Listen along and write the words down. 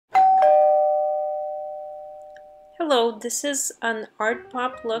Hello, this is an art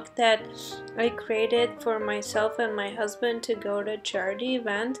pop look that I created for myself and my husband to go to a charity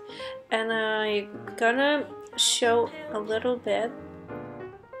event, and I'm gonna show a little bit.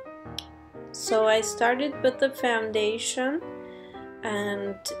 So I started with the foundation,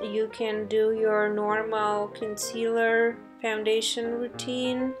 and you can do your normal concealer foundation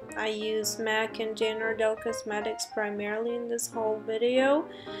routine. I use MAC and Jane Iredale Cosmetics primarily in this whole video.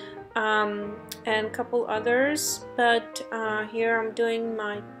 And a couple others, but here I'm doing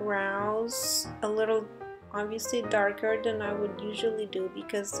my brows a little obviously darker than I would usually do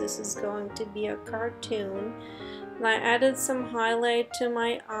because this is going to be a cartoon. And I added some highlight to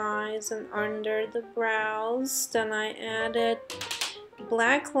my eyes and under the brows. Then I added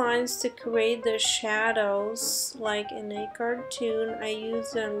black lines to create the shadows like in a cartoon. I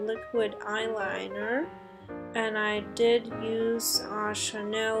used a liquid eyeliner. And I did use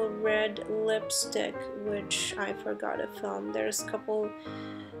Chanel red lipstick, which I forgot to film. There's a couple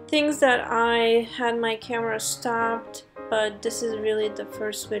things that I had my camera stopped, but this is really the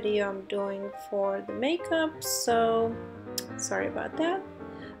first video I'm doing for the makeup, so sorry about that.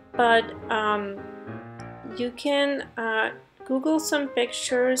 But you can Google some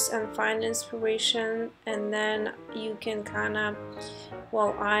pictures and find inspiration, and then you can kind of,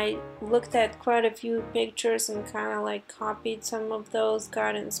 well, I looked at quite a few pictures and kind of like copied some of those,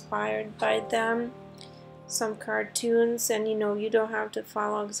 got inspired by them, some cartoons, and you don't have to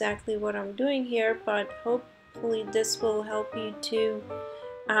follow exactly what I'm doing here, but hopefully this will help you to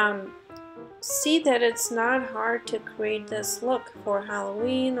see that it's not hard to create this look for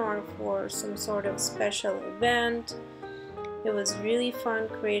Halloween or for some sort of special event. It was really fun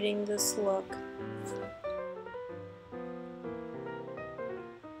creating this look.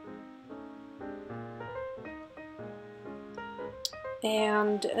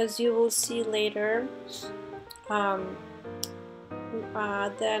 And as you will see later, then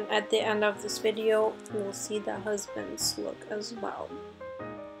at the end of this video, you'll see the husband's look as well.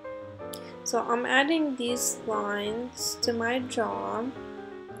 So I'm adding these lines to my jaw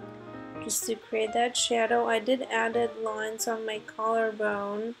just to create that shadow. I did added lines on my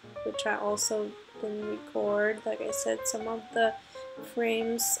collarbone, which I also didn't record. Like I said, some of the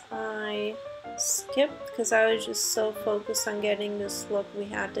frames I skipped because I was just so focused on getting this look. We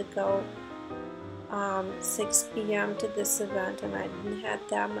had to go 6 p.m. to this event, and I didn't have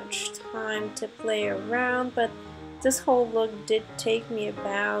that much time to play around, but this whole look did take me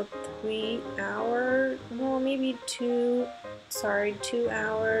about 3 hours, well, maybe 2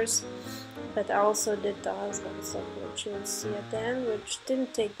 hours. But I also did the husband's look, which you'll see at the end, which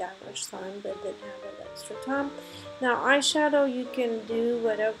didn't take that much time, but did have an extra time. Now eyeshadow, you can do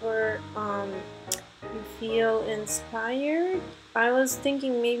whatever you feel inspired. I was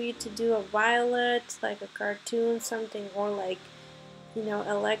thinking maybe to do a violet, like a cartoon, something, or like,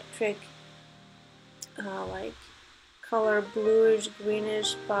 electric, like color bluish,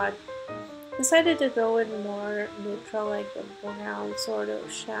 greenish, but decided to go with more neutral, like a brown sort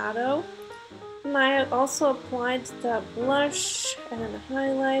of shadow. And I also applied the blush and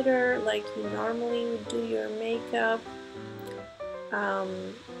highlighter like you normally would do your makeup.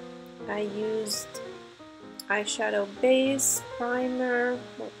 I used eyeshadow base, primer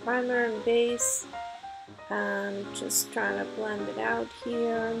and base, and just trying to blend it out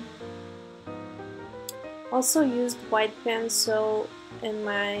here. Also used white pencil in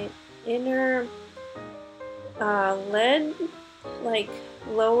my inner lid, like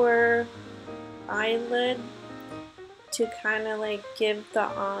lower eyelid, to kind of like give the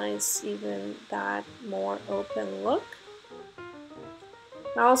eyes even that more open look.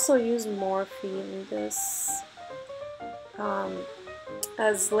 I also use Morphe in this,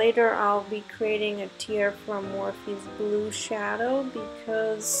 as later I'll be creating a tier from Morphe's blue shadow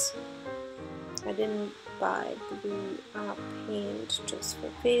because I didn't buy blue paint just for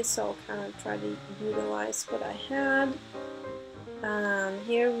face, so I'll kind of try to utilize what I had.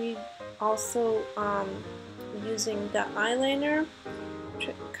 Here we also using the eyeliner,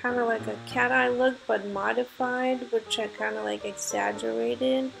 kind of like a cat eye look but modified, which I kind of like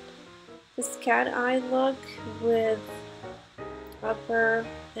exaggerated this cat eye look with upper,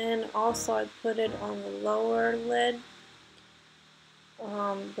 and also I put it on the lower lid,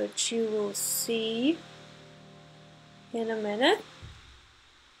 which you will see in a minute.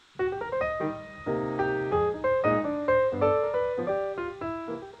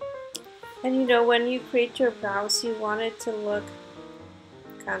 And when you create your brows, you want it to look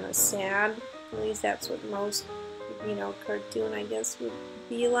kind of sad. At least that's what most, cartoon, I guess, would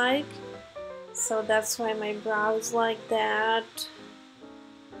be like. So that's why my brows like that,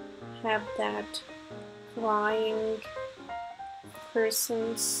 have that crying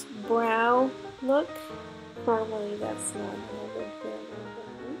person's brow look. Normally that's not how I would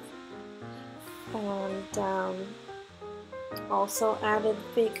do. And also added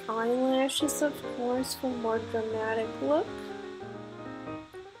fake eyelashes, of course, for more dramatic look.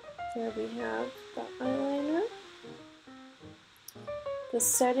 There we have the eyeliner. The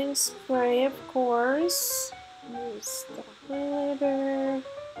setting spray, of course. Use the highlighter,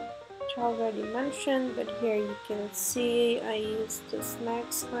 which I already mentioned, but here you can see I used this MAC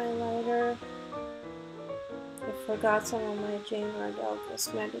highlighter. I forgot some of my Jane Iredale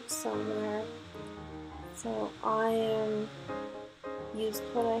cosmetics somewhere, so I used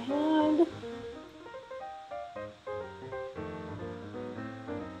what I had.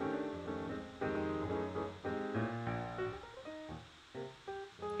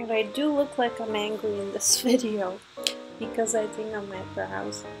 And I do look like I'm angry in this video because I think on my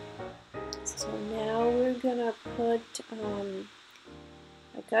brows. So now we're gonna put,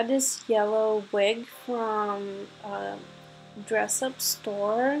 I got this yellow wig from a dress-up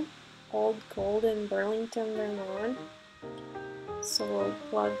store, Old Gold in Burlington, Vermont. So we'll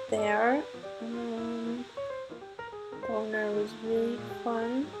plug there. Toner was really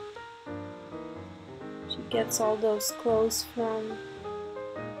fun. She gets all those clothes from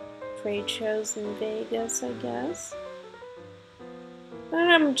trade shows in Vegas, I guess.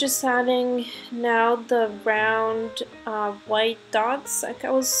 And I'm just adding now the round white dots. I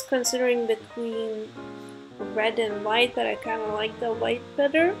was considering between red and white, but I kind of like the white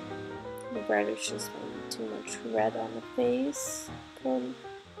better. The red is just too much red on the face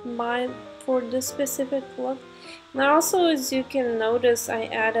for this specific look. And also, as you can notice, I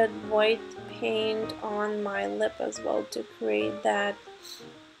added white paint on my lip as well to create that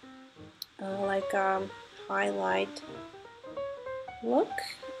like a highlight look.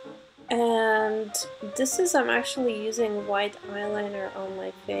 And this is, I'm actually using white eyeliner on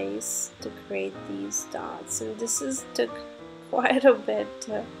my face to create these dots, and this took quite a bit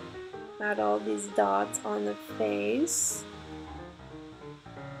to add all these dots on the face.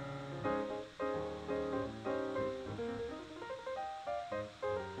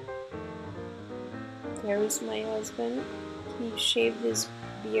 There is my husband. He shaved his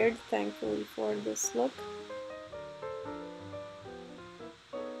beard, thankfully, for this look.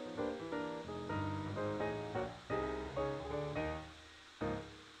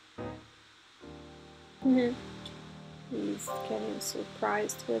 He's getting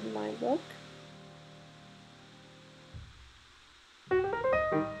surprised with my look.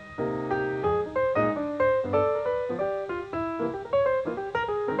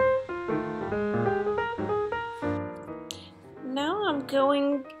 Now I'm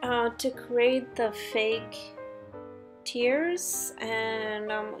going to create the fake tears,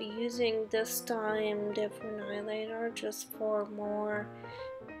 and I'm using this time different eyeliner just for more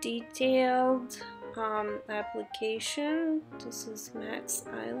detailed application. This is MAC's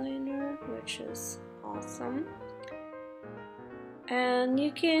eyeliner, which is awesome, and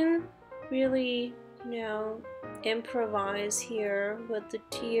you can really, you know, improvise here with the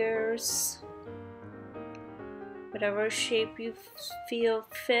tears, whatever shape you feel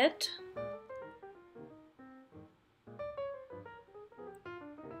fit.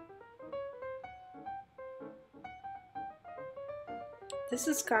 This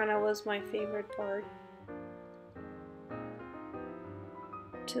is kind of was my favorite part.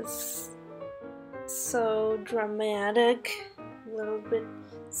 Just so dramatic, a little bit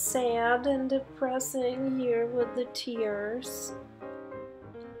sad and depressing here with the tears.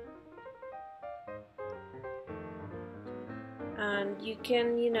 And you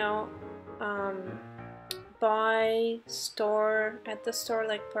can, you know, buy at the store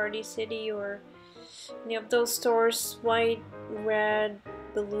like Party City or any of those stores, white, red,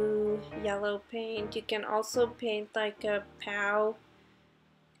 blue, yellow paint. You can also paint like a pow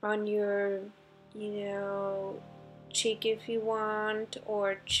on your, you know, cheek if you want,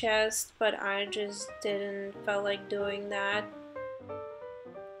 or chest, but I just didn't feel like doing that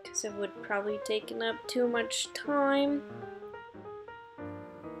because it would probably taken up too much time.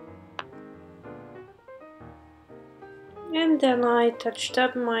 And then I touched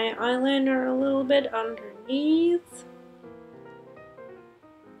up my eyeliner a little bit underneath.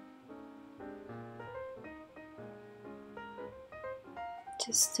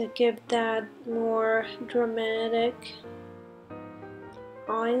 Just to give that more dramatic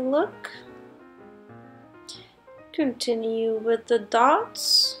eye look. Continue with the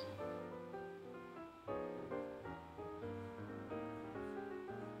dots.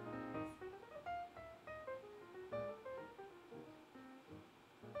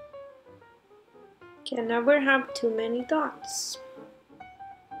 Can never have too many dots.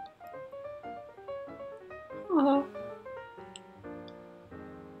 Oh.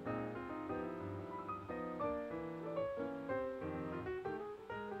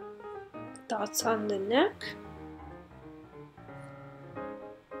 Dots on the neck.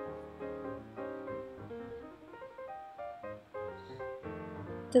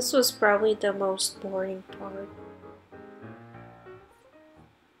 This was probably the most boring part.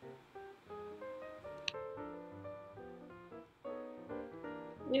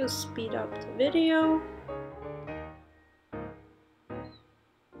 You speed up the video.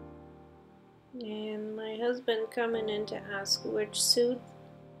 And my husband coming in to ask which suit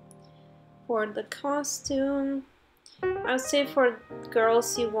for the costume. I'd say for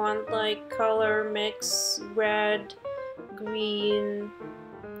girls you want like color mix, red, green,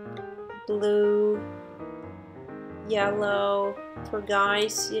 blue, yellow. For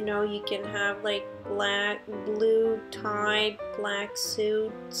guys, you know, you can have like black, blue tie, black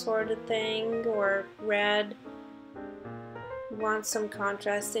suit sort of thing, or red. You want some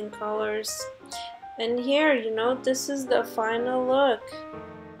contrasting colors. And here, you know, this is the final look.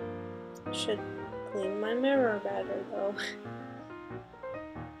 Should clean my mirror better though.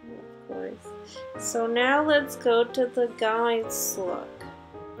 Of course. So now let's go to the guy's look.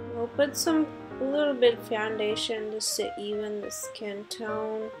 We'll put a little bit foundation just to even the skin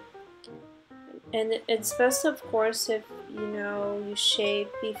tone. And it's best, of course, if you know you shave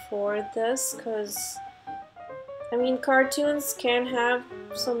before this, because I mean cartoons can have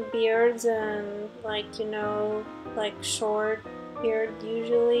some beards and like, you know, like short beard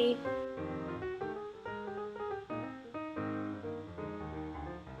usually.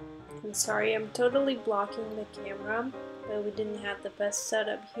 I'm sorry, I'm totally blocking the camera, but we didn't have the best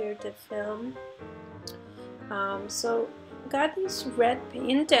setup here to film. So got this red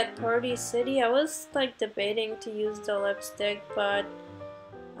paint at Party City. I was like debating to use the lipstick, but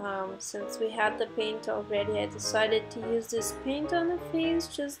since we had the paint already, I decided to use this paint on the face,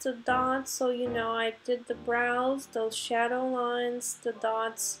 just the dots. So you know, I did the brows, those shadow lines, the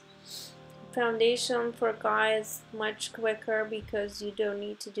dots. Foundation for guys much quicker because you don't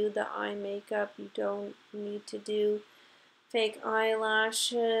need to do the eye makeup, you don't need to do fake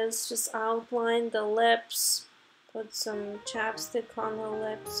eyelashes, just outline the lips, put some chapstick on the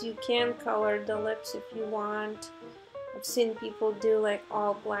lips. You can color the lips if you want. I've seen people do like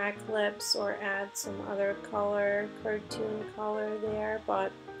all black lips or add some other color, cartoon color there,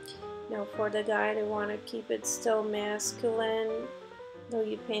 but you know, for the guy they want to keep it still masculine. Though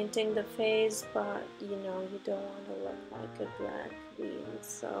you're painting the face, but you know, you don't want to look like a drag queen,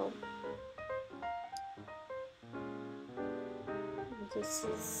 so this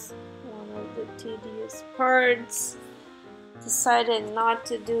is one of the tedious parts. Decided not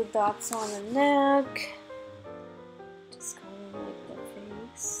to do dots on the neck, just kind of like the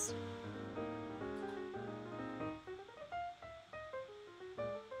face.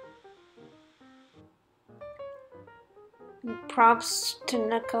 Props to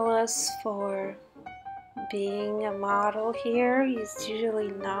Nicholas for being a model here. He's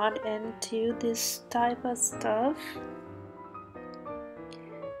usually not into this type of stuff.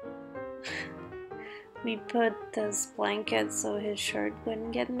 We put this blanket so his shirt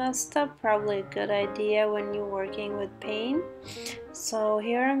wouldn't get messed up. Probably a good idea when you're working with paint. So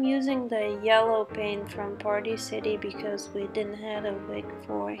here I'm using the yellow paint from Party City because we didn't have a wig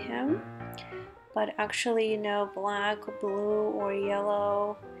for him. But actually, you know, black, blue, or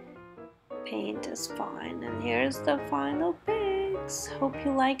yellow paint is fine. And here's the final pics. Hope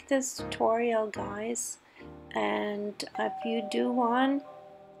you like this tutorial, guys. And if you do one,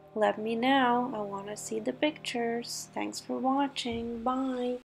 let me know. I want to see the pictures. Thanks for watching. Bye.